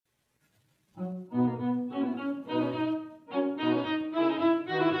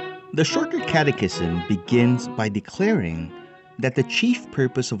The Shorter Catechism begins by declaring that the chief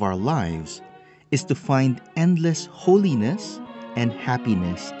purpose of our lives is to find endless holiness and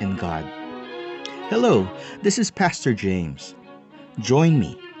happiness in God. Hello, this is Pastor James. Join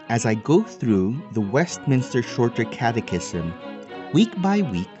me as I go through the Westminster Shorter Catechism week by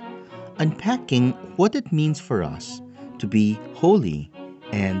week, unpacking what it means for us to be holy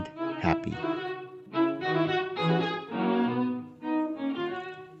and happy.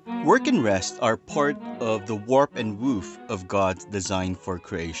 Work and rest are part of the warp and woof of God's design for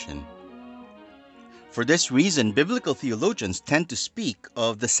creation. For this reason, biblical theologians tend to speak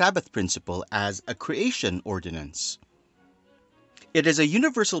of the Sabbath principle as a creation ordinance. It is a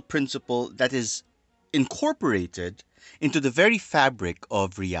universal principle that is incorporated into the very fabric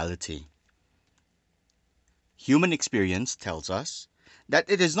of reality. Human experience tells us that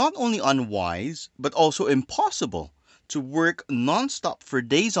it is not only unwise, but also impossible to work non-stop for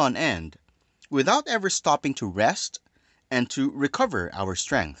days on end without ever stopping to rest and to recover our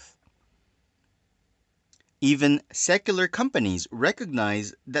strength. Even secular companies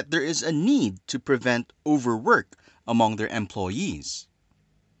recognize that there is a need to prevent overwork among their employees.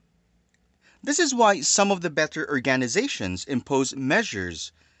 This is why some of the better organizations impose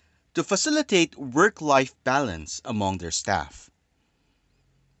measures to facilitate work-life balance among their staff.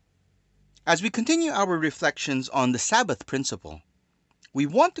 As we continue our reflections on the Sabbath principle, we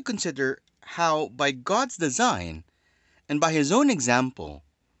want to consider how, by God's design and by His own example,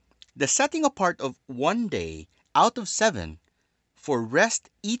 the setting apart of one day out of 7 for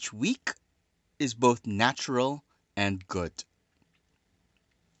rest each week is both natural and good.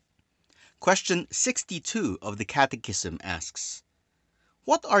 Question 62 of the Catechism asks,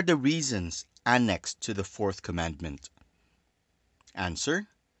 what are the reasons annexed to the fourth commandment? Answer: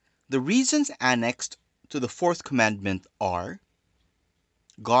 the reasons annexed to the fourth commandment are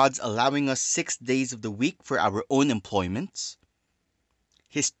God's allowing us 6 days of the week for our own employments,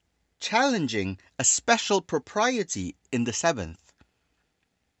 His challenging a special propriety in the seventh,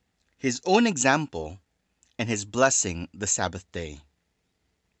 His own example, and His blessing the Sabbath-day.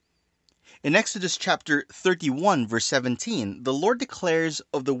 In Exodus chapter 31, verse 17, the Lord declares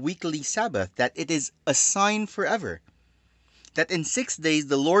of the weekly Sabbath that it is a sign forever, that in 6 days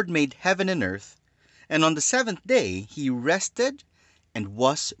the Lord made heaven and earth, and on the 7th day He rested and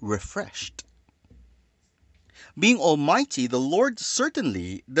was refreshed. Being almighty, the Lord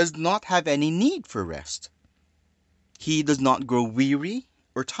certainly does not have any need for rest. He does not grow weary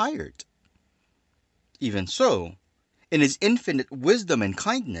or tired. Even so, in His infinite wisdom and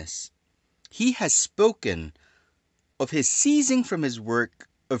kindness, He has spoken of His ceasing from His work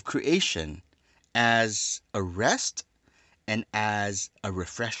of creation as a rest and as a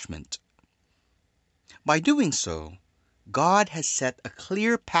refreshment. By doing so, God has set a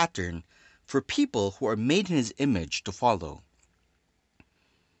clear pattern for people who are made in His image to follow.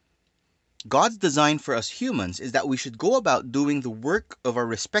 God's design for us humans is that we should go about doing the work of our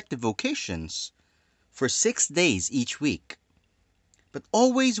respective vocations for 6 days each week, but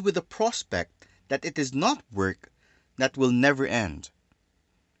always with the prospect that it is not work that will never end.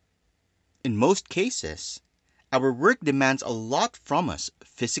 In most cases, our work demands a lot from us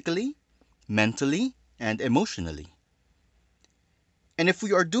physically, mentally, and emotionally. And if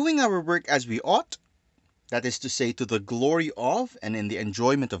we are doing our work as we ought, that is to say, to the glory of and in the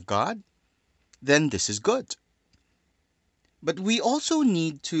enjoyment of God, then this is good. But we also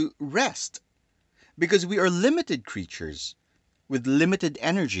need to rest, because we are limited creatures with limited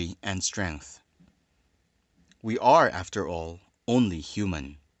energy and strength. We are, after all, only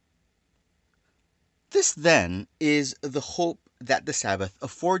human. This, then, is the hope that the Sabbath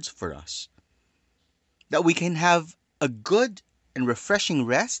affords for us, that we can have a good and refreshing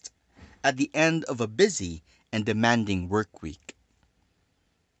rest at the end of a busy and demanding work week.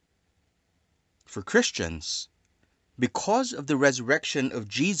 For Christians, because of the resurrection of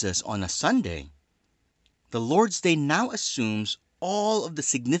Jesus on a Sunday, the Lord's Day now assumes all of the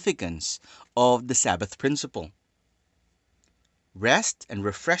significance of the Sabbath principle. Rest and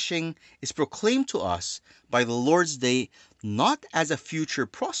refreshing is proclaimed to us by the Lord's Day not as a future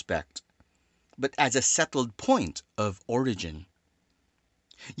prospect, but as a settled point of origin.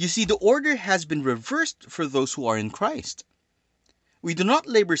 You see, the order has been reversed for those who are in Christ. We do not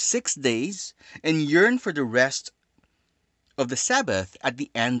labor 6 days and yearn for the rest of the Sabbath at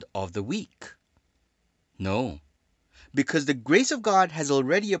the end of the week. No, because the grace of God has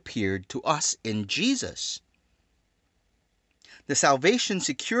already appeared to us in Jesus. The salvation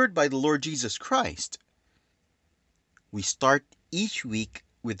secured by the Lord Jesus Christ, we start each week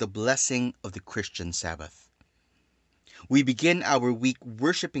with the blessing of the Christian Sabbath. We begin our week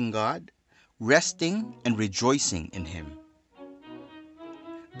worshiping God, resting and rejoicing in Him.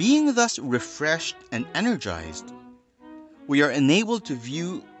 Being thus refreshed and energized, we are enabled to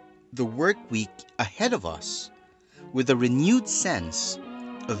view the work week ahead of us with a renewed sense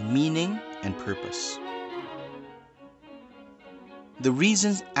of meaning and purpose. The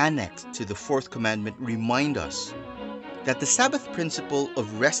reasons annexed to the fourth commandment remind us that the Sabbath principle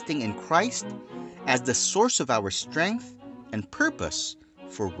of resting in Christ as the source of our strength and purpose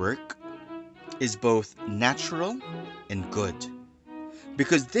for work is both natural and good,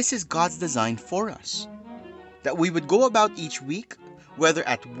 because this is God's design for us, that we would go about each week, whether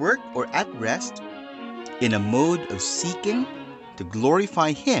at work or at rest, in a mode of seeking to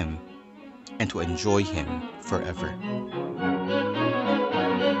glorify Him and to enjoy Him forever.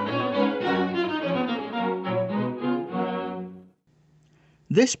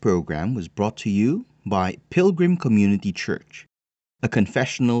 This program was brought to you by Pilgrim Community Church, a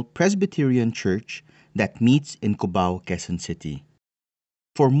confessional Presbyterian church that meets in Cubao, Quezon City.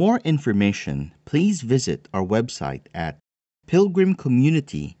 For more information, please visit our website at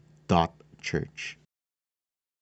pilgrimcommunity.church.